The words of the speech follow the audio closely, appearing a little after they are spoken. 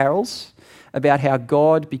carols about how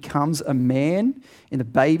God becomes a man in the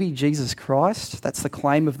baby Jesus Christ. That's the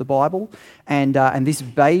claim of the Bible. And this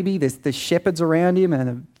baby, there's the shepherds around him and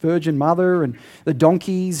a virgin mother and the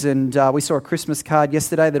donkeys. And we saw a Christmas card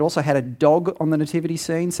yesterday that also had a dog on the nativity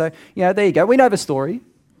scene. So, there you go. We know the story,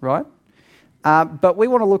 right? But we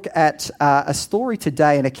want to look at a story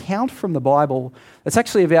today, an account from the Bible that's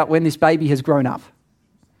actually about when this baby has grown up.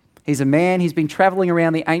 He's a man. He's been traveling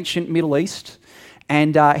around the ancient Middle East.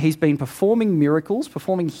 And he's been performing miracles,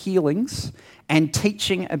 performing healings, and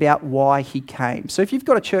teaching about why he came. So if you've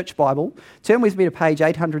got a church Bible, turn with me to page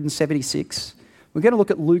 876. We're going to look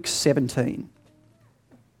at Luke 17.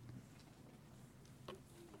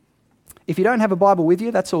 If you don't have a Bible with you,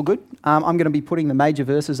 that's all good. I'm going to be putting the major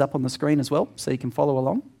verses up on the screen as well, so you can follow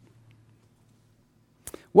along.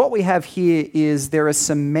 What we have here is there are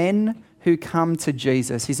some men who come to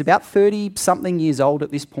Jesus. He's about 30-something years old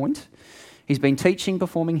at this point. He's been teaching,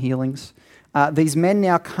 performing healings. These men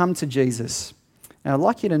now come to Jesus. Now, I'd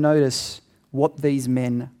like you to notice what these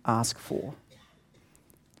men ask for.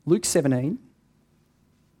 Luke 17,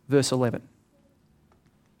 verse 11.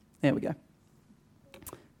 There we go.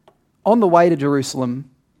 On the way to Jerusalem,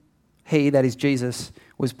 he, that is Jesus,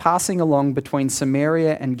 was passing along between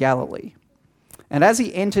Samaria and Galilee. And as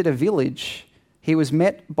he entered a village, he was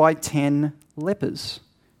met by 10 lepers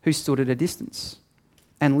who stood at a distance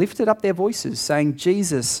and lifted up their voices, saying,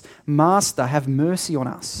 Jesus, Master, have mercy on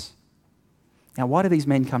us. Now, why do these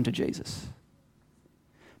men come to Jesus?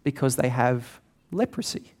 Because they have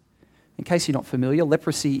leprosy. In case you're not familiar,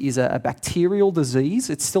 leprosy is a bacterial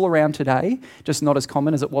disease. It's still around today, just not as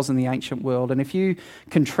common as it was in the ancient world. And if you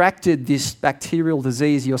contracted this bacterial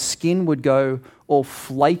disease, your skin would go all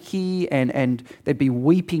flaky and there'd be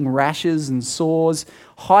weeping rashes and sores,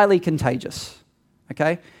 highly contagious,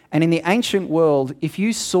 okay? And in the ancient world, if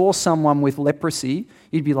you saw someone with leprosy,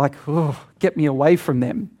 you'd be like, oh, get me away from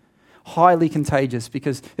them. Highly contagious,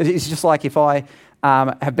 because it's just like if I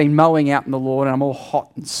have been mowing out in the lawn and I'm all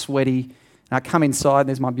hot and sweaty, and I come inside and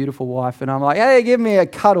there's my beautiful wife and I'm like, hey, give me a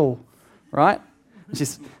cuddle, right? It's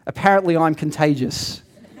just, apparently I'm contagious,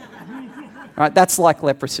 right? That's like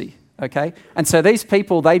leprosy, okay? And so these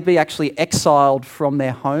people, they'd be actually exiled from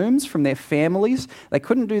their homes, from their families. They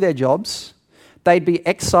couldn't do their jobs. They'd be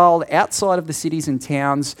exiled outside of the cities and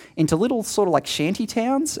towns into little sort of like shanty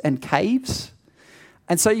towns and caves.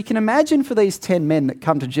 And so you can imagine for these 10 men that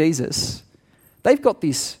come to Jesus, they've got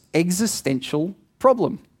this existential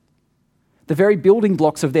problem. The very building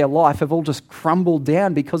blocks of their life have all just crumbled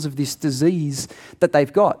down because of this disease that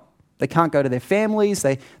they've got. They can't go to their families,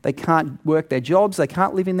 they can't work their jobs, they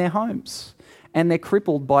can't live in their homes. And they're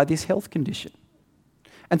crippled by this health condition.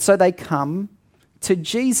 And so they come to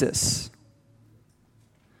Jesus.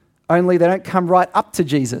 Only they don't come right up to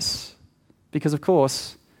Jesus because, of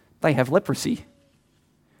course, they have leprosy.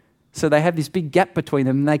 So they have this big gap between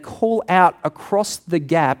them and they call out across the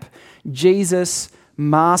gap, Jesus,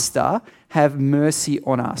 Master, have mercy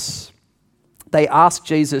on us. They ask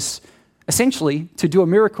Jesus essentially to do a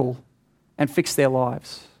miracle and fix their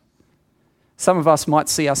lives. Some of us might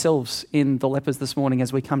see ourselves in the lepers this morning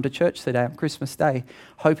as we come to church today on Christmas Day,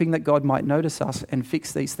 hoping that God might notice us and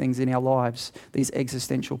fix these things in our lives, these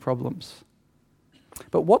existential problems.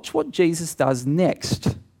 But watch what Jesus does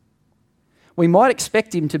next. We might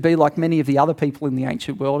expect him to be like many of the other people in the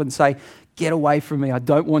ancient world and say, get away from me, I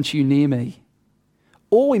don't want you near me.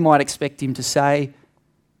 Or we might expect him to say,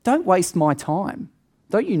 don't waste my time.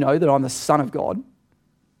 Don't you know that I'm the Son of God?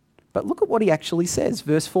 But look at what he actually says,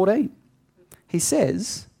 verse 14. He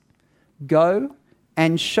says, go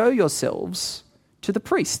and show yourselves to the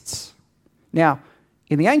priests. Now,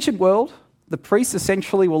 in the ancient world, the priests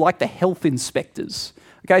essentially were like the health inspectors.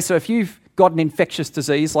 Okay, so if you've got an infectious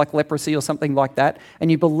disease like leprosy or something like that, and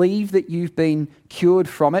you believe that you've been cured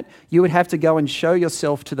from it, you would have to go and show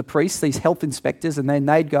yourself to the priests, these health inspectors, and then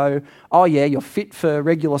they'd go, oh yeah, you're fit for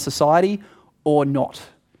regular society or not.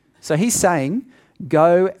 So he's saying,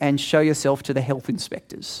 go and show yourself to the health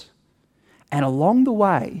inspectors. And along the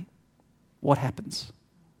way, what happens?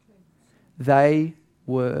 They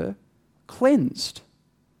were cleansed.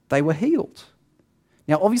 They were healed.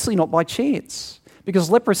 Now, obviously not by chance, because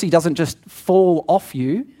leprosy doesn't just fall off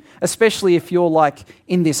you, especially if you're like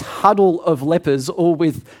in this huddle of lepers or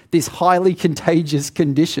with this highly contagious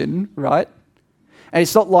condition, right? And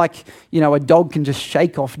it's not like, a dog can just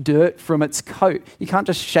shake off dirt from its coat. You can't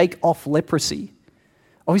just shake off leprosy.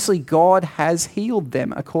 Obviously, God has healed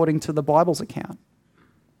them according to the Bible's account.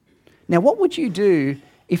 Now, what would you do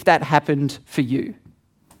if that happened for you?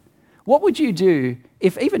 What would you do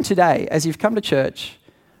if even today, as you've come to church,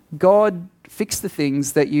 God fixed the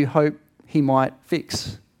things that you hope he might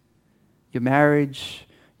fix your marriage,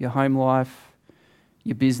 your home life,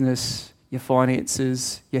 your business, your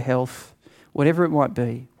finances, your health, whatever it might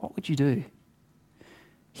be, what would you do?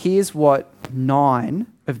 Here's what 9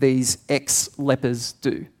 of these ex-lepers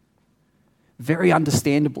do. Very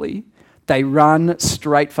understandably, they run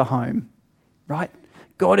straight for home, right?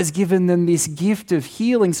 God has given them this gift of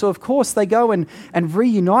healing, so of course they go and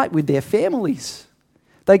reunite with their families.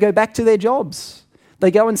 They go back to their jobs.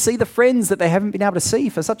 They go and see the friends that they haven't been able to see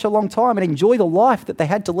for such a long time and enjoy the life that they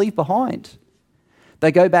had to leave behind.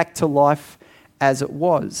 They go back to life as it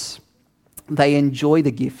was. They enjoy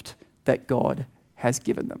the gift that God has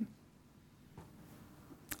given them.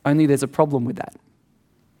 Only there's a problem with that.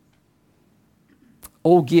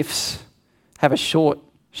 All gifts have a short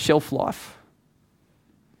shelf life.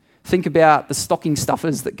 Think about the stocking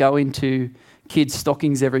stuffers that go into kids'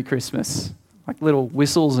 stockings every Christmas, like little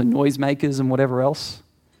whistles and noisemakers and whatever else.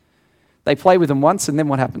 They play with them once and then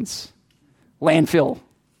what happens? Landfill.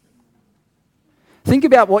 Think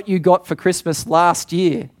about what you got for Christmas last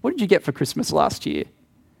year. What did you get for Christmas last year?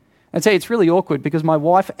 I'd say it's really awkward because my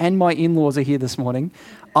wife and my in-laws are here this morning.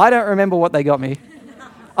 I don't remember what they got me.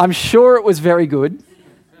 I'm sure it was very good.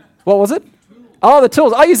 What was it? Oh, the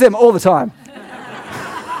tools. I use them all the time.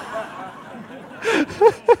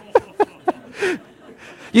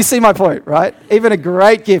 You see my point, right? Even a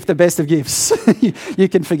great gift, the best of gifts, you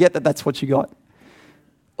can forget that that's what you got.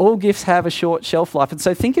 All gifts have a short shelf life. And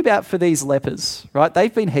so think about for these lepers, right?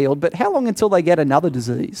 They've been healed, but how long until they get another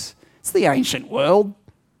disease? It's the ancient world.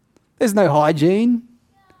 There's no hygiene.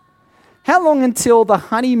 How long until the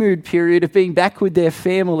honeymoon period of being back with their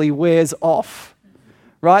family wears off?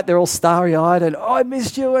 Right? They're all starry-eyed and, oh, I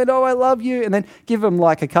missed you and, oh, I love you. And then give them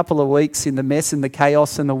like a couple of weeks in the mess and the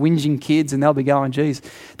chaos and the whinging kids and they'll be going, geez,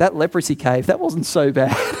 that leprosy cave, that wasn't so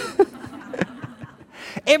bad.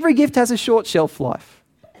 Every gift has a short shelf life.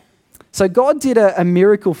 So God did a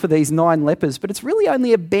miracle for these 9 lepers, but it's really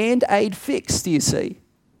only a Band-Aid fix, do you see?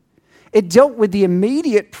 It dealt with the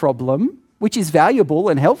immediate problem, which is valuable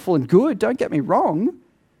and helpful and good, don't get me wrong.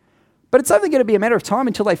 But it's only going to be a matter of time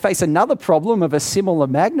until they face another problem of a similar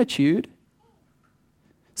magnitude.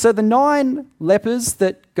 So the 9 lepers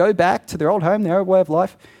that go back to their old home, their old way of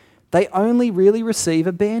life, they only really receive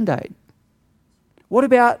a Band-Aid. What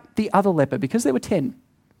about the other leper? Because there were 10.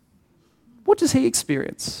 What does he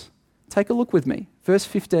experience? Take a look with me. Verse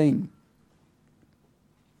 15.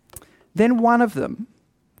 Then one of them,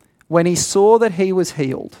 when he saw that he was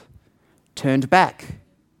healed, turned back,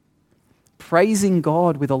 praising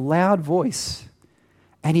God with a loud voice,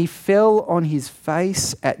 and he fell on his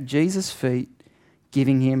face at Jesus' feet,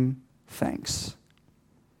 giving him thanks.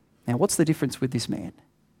 Now, what's the difference with this man?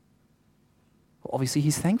 Well, obviously,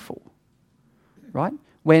 he's thankful, right?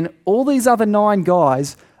 When all these other 9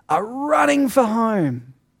 guys are running for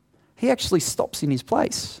home, he actually stops in his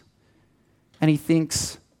place, and he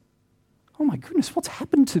thinks, oh my goodness, what's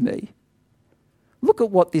happened to me? Look at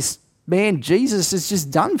what this man Jesus has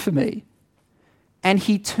just done for me. And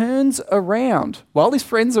he turns around while his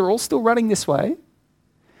friends are all still running this way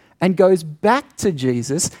and goes back to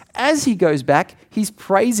Jesus. As he goes back, he's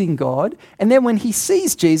praising God. And then when he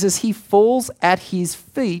sees Jesus, he falls at his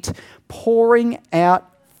feet, pouring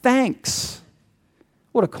out thanks.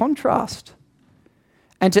 What a contrast.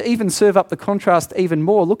 And to even serve up the contrast even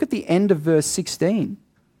more, look at the end of verse 16.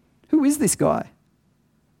 Who is this guy?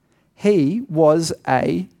 He was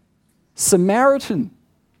a Samaritan.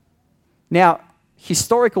 Now,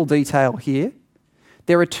 historical detail here.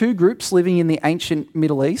 There are 2 groups living in the ancient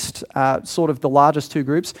Middle East, sort of the largest 2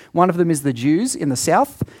 groups. One of them is the Jews in the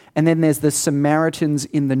south, and then there's the Samaritans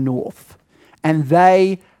in the north. And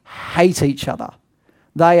they hate each other.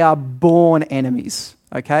 They are born enemies,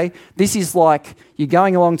 okay? This is like you're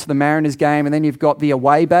going along to the Mariners game and then you've got the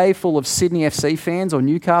away bay full of Sydney FC fans or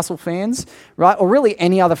Newcastle fans, right? Or really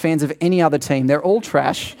any other fans of any other team. They're all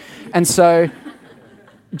trash. And so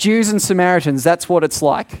Jews and Samaritans, that's what it's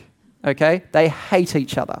like, okay? They hate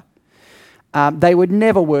each other. They would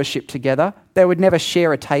never worship together. They would never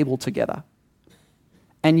share a table together.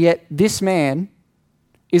 And yet this man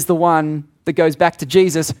is the one that goes back to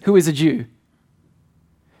Jesus, who is a Jew.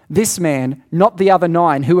 This man, not the other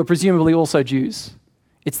 9, who are presumably also Jews.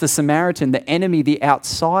 It's the Samaritan, the enemy, the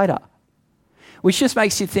outsider. Which just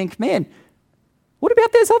makes you think, man, what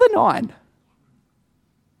about those other 9?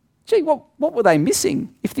 Gee, what were they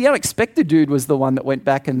missing? If the unexpected dude was the one that went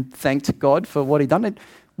back and thanked God for what he'd done,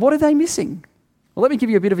 what are they missing? Well, let me give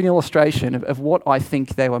you a bit of an illustration of what I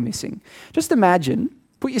think they were missing. Just imagine,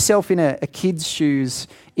 put yourself in a kid's shoes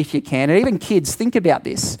if you can, and even kids, think about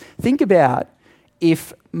this. Think about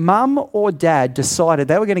if mum or dad decided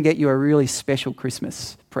they were going to get you a really special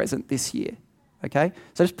Christmas present this year, okay?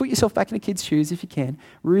 So just put yourself back in a kid's shoes if you can.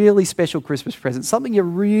 Really special Christmas present, something you're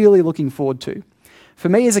really looking forward to. For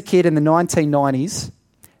me as a kid in the 1990s,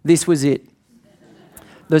 this was it.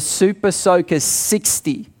 The Super Soaker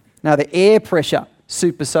 60. Now, the air pressure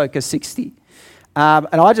Super Soaker 60. And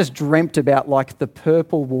I just dreamt about like the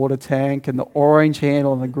purple water tank and the orange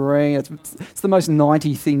handle and the green. It's the most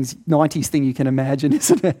 90s thing you can imagine,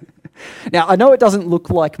 isn't it? Now, I know it doesn't look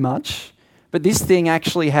like much, but this thing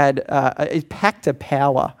actually had, it packed a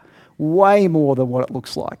power way more than what it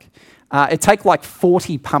looks like. It'd take like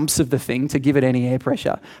 40 pumps of the thing to give it any air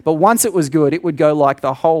pressure. But once it was good, it would go like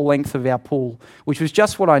the whole length of our pool, which was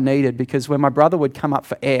just what I needed, because when my brother would come up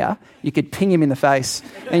for air, you could ping him in the face.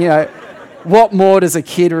 And, you know, what more does a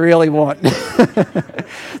kid really want?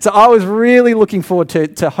 So I was really looking forward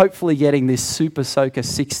to hopefully getting this Super Soaker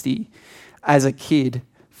 60 as a kid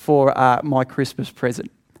for my Christmas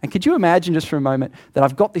present. And could you imagine just for a moment that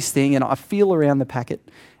I've got this thing and I feel around the packet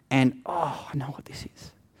and, oh, I know what this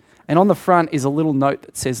is. And on the front is a little note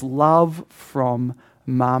that says, love from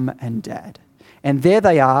mum and dad. And there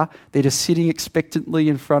they are. They're just sitting expectantly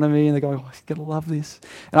in front of me and they're going, oh, I'm going to love this.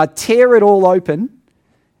 And I tear it all open,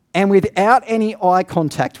 and without any eye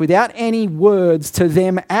contact, without any words to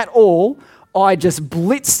them at all, I just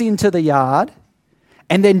blitz into the yard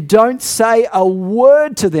and then don't say a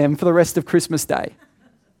word to them for the rest of Christmas Day.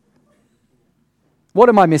 What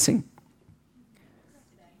am I missing?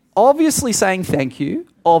 Obviously saying thank you,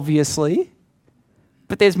 obviously,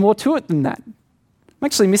 but there's more to it than that. I'm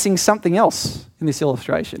actually missing something else in this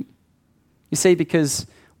illustration. You see, because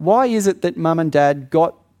why is it that mum and dad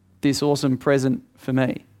got this awesome present for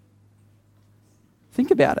me?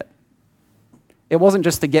 Think about it. It wasn't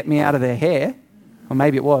just to get me out of their hair, or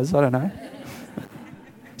maybe it was, I don't know.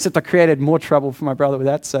 Except I created more trouble for my brother with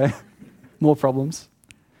that, so more problems.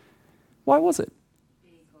 Why was it?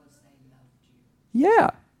 Because they loved you. Yeah.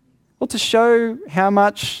 Well, to show how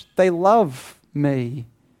much they love me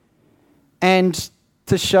and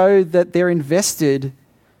to show that they're invested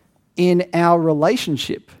in our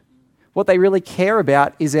relationship. What they really care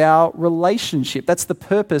about is our relationship. That's the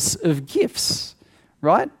purpose of gifts,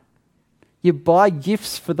 right? You buy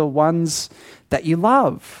gifts for the ones that you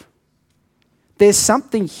love. There's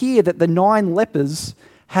something here that the 9 lepers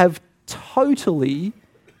have totally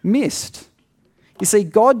missed. You see,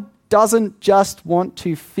 God doesn't just want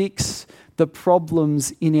to fix the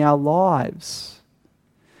problems in our lives.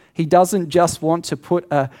 He doesn't just want to put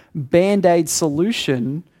a Band-Aid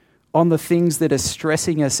solution on the things that are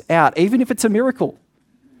stressing us out. Even if it's a miracle,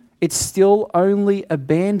 it's still only a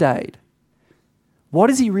Band-Aid. What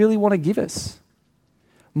does he really want to give us?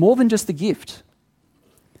 More than just a gift.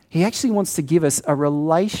 He actually wants to give us a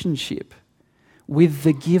relationship with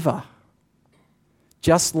the giver,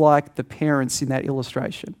 just like the parents in that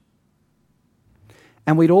illustration.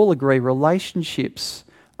 And we'd all agree relationships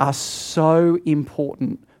are so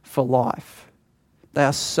important for life. They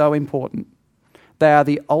are so important. They are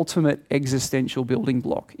the ultimate existential building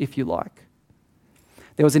block, if you like.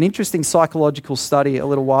 There was an interesting psychological study a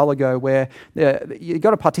little while ago where you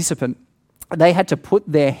got a participant, they had to put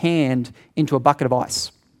their hand into a bucket of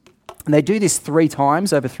ice. And they do this 3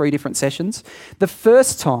 times over 3 different sessions. The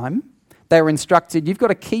first time, they were instructed, you've got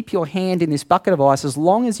to keep your hand in this bucket of ice as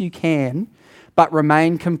long as you can, but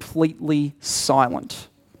remain completely silent.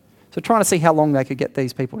 So trying to see how long they could get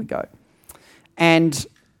these people to go. And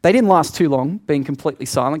they didn't last too long being completely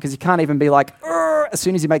silent, because you can't even be like, as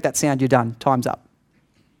soon as you make that sound, you're done, time's up.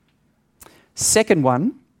 Second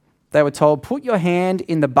one, they were told, put your hand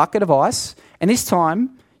in the bucket of ice, and this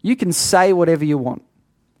time you can say whatever you want.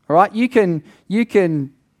 All right? You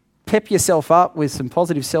can pep yourself up with some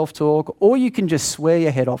positive self-talk, or you can just swear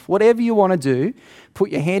your head off. Whatever you want to do,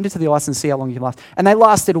 put your hand into the ice and see how long you can last. And they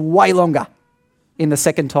lasted way longer in the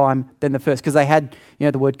second time than the first, because they had,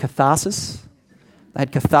 the word catharsis. They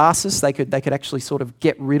had catharsis. They could actually sort of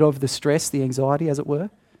get rid of the stress, the anxiety, as it were.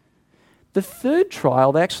 The third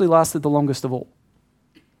trial, they actually lasted the longest of all.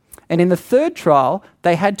 And in the third trial,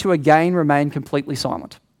 they had to again remain completely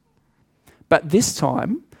silent. But this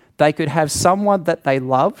time, they could have someone that they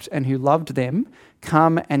loved and who loved them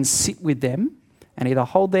come and sit with them and either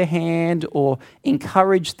hold their hand or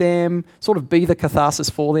encourage them, sort of be the catharsis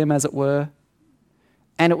for them, as it were.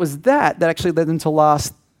 And it was that actually led them to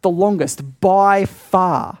last the longest by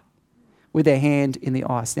far with their hand in the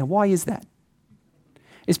ice. Now, why is that?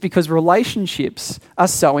 It's because relationships are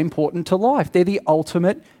so important to life. They're the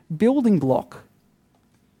ultimate building block.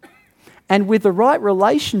 And with the right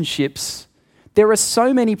relationships, There are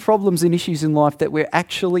so many problems and issues in life that we're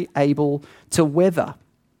actually able to weather.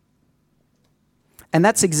 And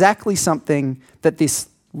that's exactly something that this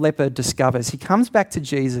leper discovers. He comes back to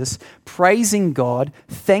Jesus, praising God,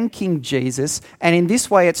 thanking Jesus, and in this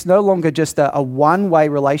way it's no longer just a one-way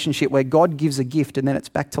relationship where God gives a gift and then it's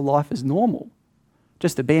back to life as normal,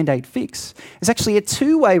 just a Band-Aid fix. It's actually a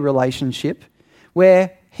two-way relationship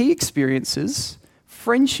where he experiences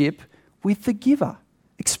friendship with the giver,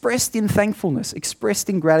 expressed in thankfulness, expressed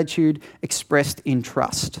in gratitude, expressed in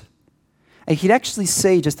trust. And you can actually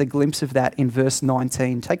see just a glimpse of that in verse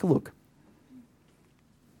 19. Take a look.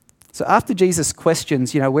 So after Jesus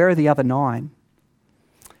questions, where are the other 9?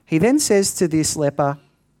 He then says to this leper,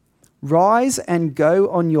 "Rise and go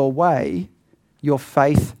on your way. Your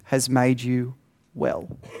faith has made you well."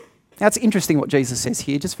 Now it's interesting what Jesus says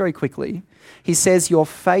here, just very quickly. He says, your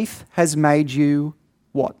faith has made you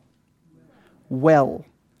what? Well.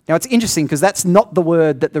 Now it's interesting because that's not the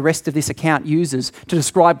word that the rest of this account uses to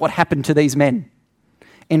describe what happened to these men.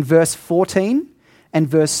 In verse 14 and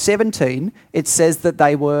verse 17, it says that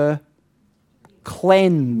they were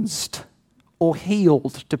cleansed or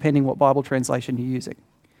healed, depending what Bible translation you're using.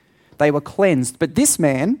 They were cleansed. But this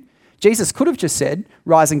man, Jesus could have just said,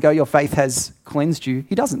 "Rise and go, your faith has cleansed you."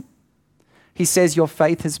 He doesn't. He says, your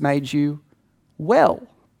faith has made you well.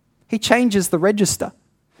 He changes the register.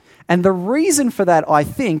 And the reason for that, I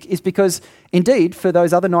think, is because, indeed, for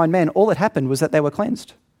those other 9 men, all that happened was that they were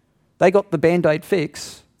cleansed. They got the Band-Aid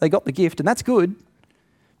fix, they got the gift, and that's good.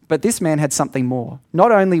 But this man had something more.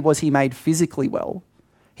 Not only was he made physically well,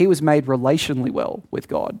 he was made relationally well with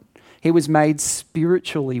God. He was made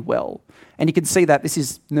spiritually well. And you can see that. This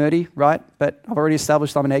is nerdy, right? But I've already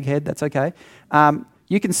established I'm an egghead, that's okay.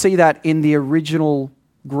 You can see that in the original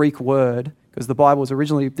Greek word, because this part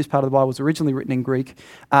of the Bible was originally written in Greek,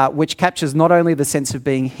 which captures not only the sense of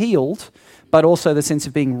being healed, but also the sense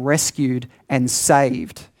of being rescued and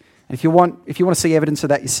saved. And if you want to see evidence of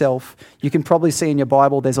that yourself, you can probably see in your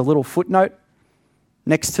Bible there's a little footnote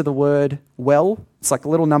next to the word well. It's like a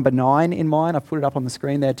little number 9 in mine. I've put it up on the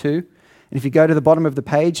screen there too. And if you go to the bottom of the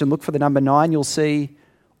page and look for the number 9, you'll see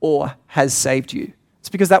or has saved you. It's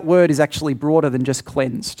because that word is actually broader than just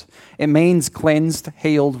cleansed. It means cleansed,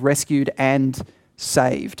 healed, rescued, and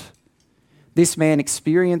saved. This man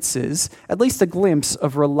experiences at least a glimpse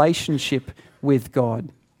of relationship with God.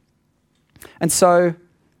 And so,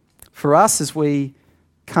 for us, as we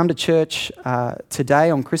come to church today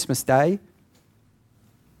on Christmas Day,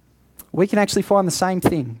 we can actually find the same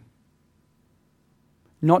thing.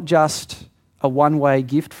 Not just a one-way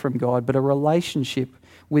gift from God, but a relationship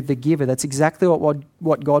with the giver. That's exactly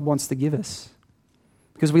what God wants to give us.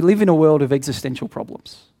 Because we live in a world of existential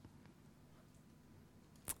problems.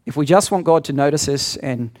 If we just want God to notice us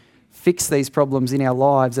and fix these problems in our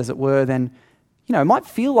lives, as it were, then, it might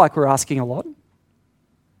feel like we're asking a lot.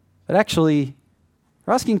 But actually,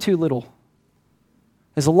 we're asking too little.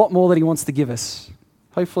 There's a lot more that he wants to give us.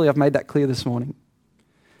 Hopefully I've made that clear this morning.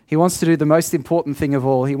 He wants to do the most important thing of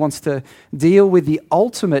all. He wants to deal with the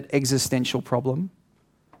ultimate existential problem,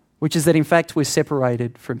 which is that in fact we're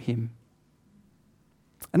separated from him.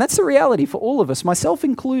 And that's the reality for all of us, myself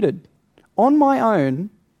included. On my own,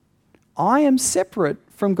 I am separate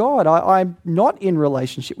from God. I'm not in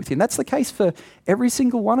relationship with him. That's the case for every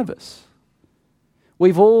single one of us.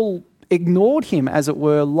 We've all ignored him, as it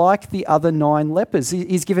were, like the other 9 lepers.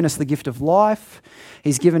 He's given us the gift of life.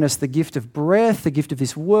 He's given us the gift of breath, the gift of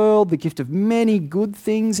this world, the gift of many good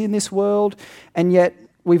things in this world. And yet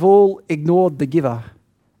we've all ignored the giver,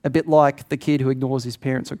 a bit like the kid who ignores his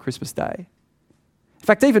parents on Christmas Day. In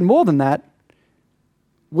fact, even more than that,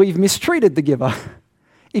 we've mistreated the giver,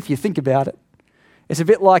 if you think about it. It's a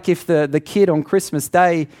bit like if the kid on Christmas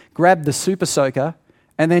Day grabbed the super soaker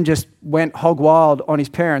and then just went hog wild on his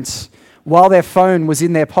parents while their phone was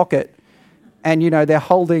in their pocket and, they're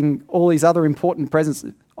holding all these other important presents.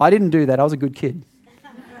 I didn't do that. I was a good kid.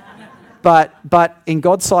 But in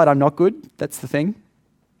God's sight, I'm not good. That's the thing.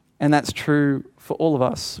 And that's true for all of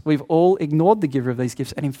us. We've all ignored the giver of these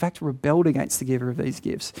gifts and in fact rebelled against the giver of these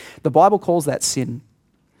gifts. The Bible calls that sin.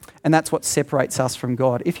 And that's what separates us from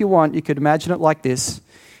God. If you want, you could imagine it like this.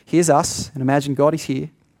 Here's us, and imagine God is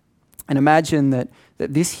here. And imagine that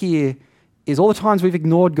this here is all the times we've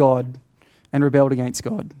ignored God and rebelled against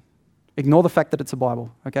God. Ignore the fact that it's a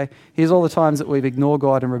Bible, okay? Here's all the times that we've ignored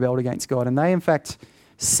God and rebelled against God. And they, in fact,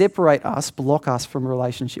 separate us, block us from a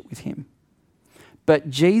relationship with him. But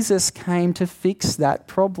Jesus came to fix that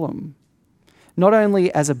problem. Not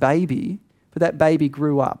only as a baby, but that baby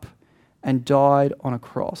grew up and died on a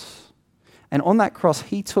cross. And on that cross,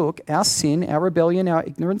 he took our sin, our rebellion, our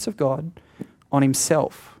ignorance of God on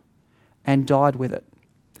himself. and died with it,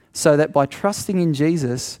 so that by trusting in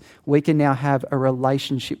Jesus, we can now have a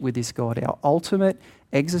relationship with this God, our ultimate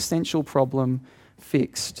existential problem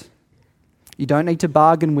fixed. You don't need to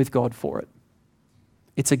bargain with God for it.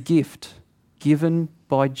 It's a gift given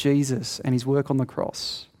by Jesus and his work on the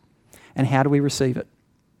cross. And how do we receive it?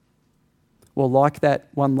 Well, like that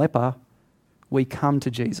one leper, we come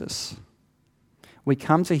to Jesus. We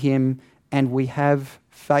come to him and we have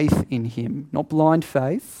faith in him. Not blind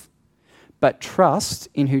faith, but trust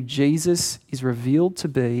in who Jesus is revealed to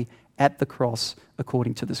be at the cross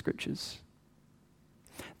according to the Scriptures.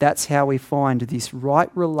 That's how we find this right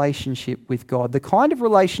relationship with God, the kind of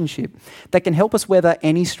relationship that can help us weather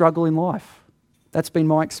any struggle in life. That's been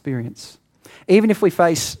my experience. Even if we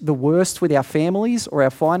face the worst with our families or our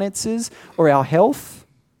finances or our health,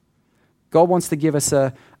 God wants to give us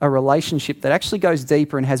a relationship that actually goes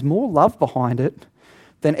deeper and has more love behind it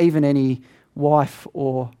than even any wife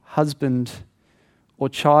or husband or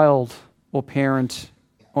child or parent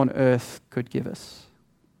on earth could give us.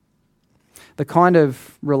 The kind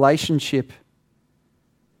of relationship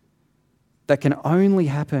that can only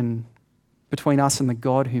happen between us and the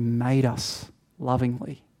God who made us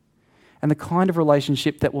lovingly. And the kind of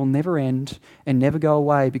relationship that will never end and never go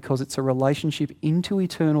away because it's a relationship into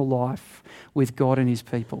eternal life with God and his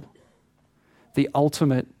people. The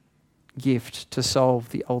ultimate gift to solve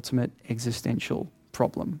the ultimate existential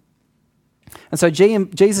problem. And so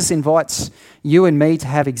Jesus invites you and me to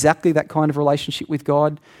have exactly that kind of relationship with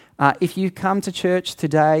God. If you come to church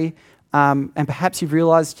today and perhaps you've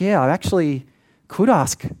realised, I actually could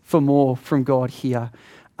ask for more from God here,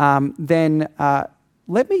 then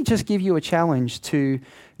let me just give you a challenge to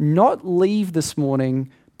not leave this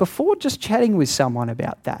morning before just chatting with someone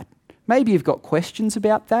about that. Maybe you've got questions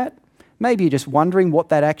about that. Maybe you're just wondering what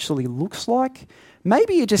that actually looks like.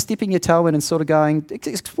 Maybe you're just dipping your toe in and sort of going,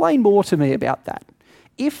 explain more to me about that.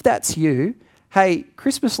 If that's you, hey,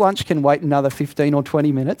 Christmas lunch can wait another 15 or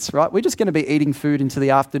 20 minutes, right? We're just going to be eating food into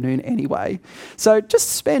the afternoon anyway. So just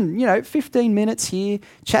spend, 15 minutes here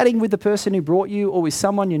chatting with the person who brought you or with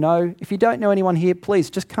someone you know. If you don't know anyone here,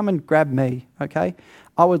 please just come and grab me, okay?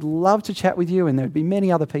 I would love to chat with you, and there'd be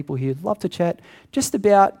many other people here who'd love to chat just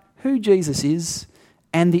about who Jesus is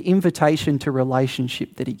and the invitation to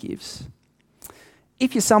relationship that he gives.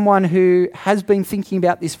 If you're someone who has been thinking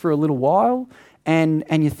about this for a little while and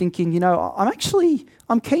you're thinking,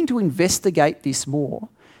 I'm keen to investigate this more,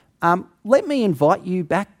 let me invite you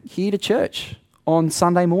back here to church on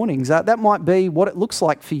Sunday mornings. That might be what it looks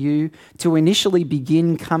like for you to initially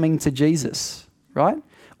begin coming to Jesus, right?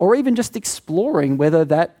 Or even just exploring whether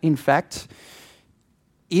that, in fact,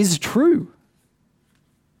 is true,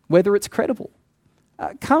 whether it's credible.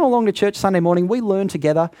 Come along to church Sunday morning. We learn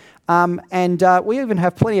together, and we even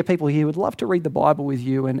have plenty of people here who would love to read the Bible with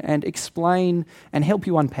you and explain and help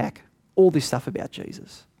you unpack all this stuff about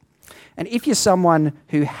Jesus. And if you're someone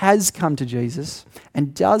who has come to Jesus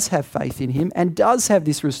and does have faith in him and does have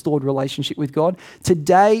this restored relationship with God,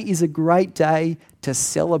 today is a great day to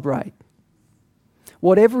celebrate.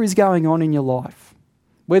 Whatever is going on in your life,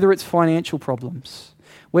 whether it's financial problems,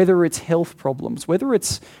 whether it's health problems, whether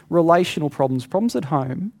it's relational problems at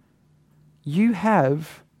home, you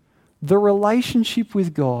have the relationship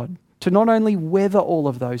with God to not only weather all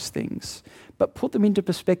of those things, but put them into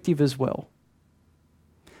perspective as well.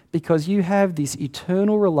 Because you have this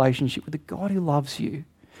eternal relationship with the God who loves you,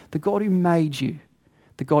 the God who made you,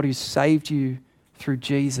 the God who saved you through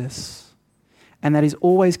Jesus. And that is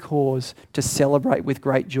always cause to celebrate with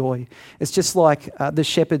great joy. It's just like the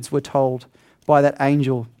shepherds were told by that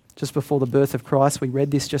angel just before the birth of Christ. We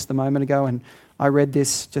read this just a moment ago, and I read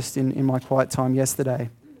this just in my quiet time yesterday.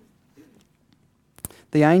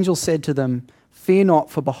 The angel said to them, "Fear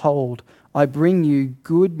not, for behold, I bring you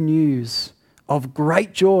good news of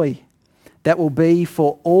great joy that will be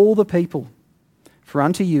for all the people. For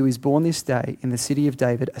unto you is born this day in the city of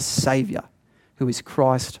David a Saviour, who is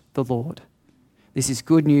Christ the Lord." This is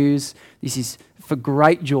good news. This is for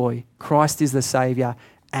great joy. Christ is the Saviour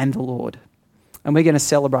and the Lord. And we're going to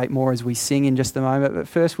celebrate more as we sing in just a moment. But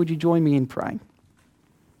first, would you join me in praying?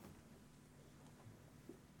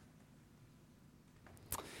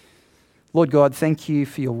 Lord God, thank you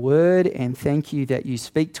for your word, and thank you that you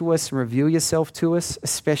speak to us and reveal yourself to us,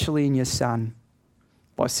 especially in your Son,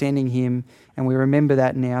 by sending him. And we remember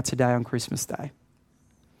that now today on Christmas Day.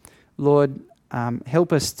 Lord,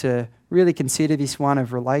 help us to really consider this one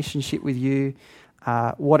of relationship with you,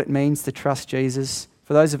 what it means to trust Jesus.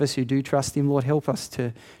 For those of us who do trust him, Lord, help us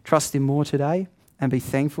to trust him more today and be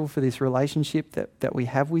thankful for this relationship that we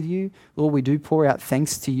have with you. Lord, we do pour out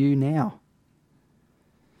thanks to you now.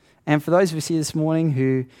 And for those of us here this morning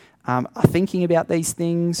who are thinking about these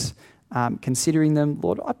things, considering them,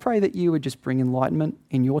 Lord, I pray that you would just bring enlightenment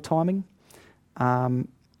in your timing. And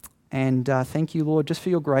thank you, Lord, just for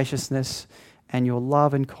your graciousness and your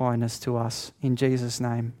love and kindness to us. In Jesus'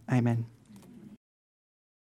 name, amen.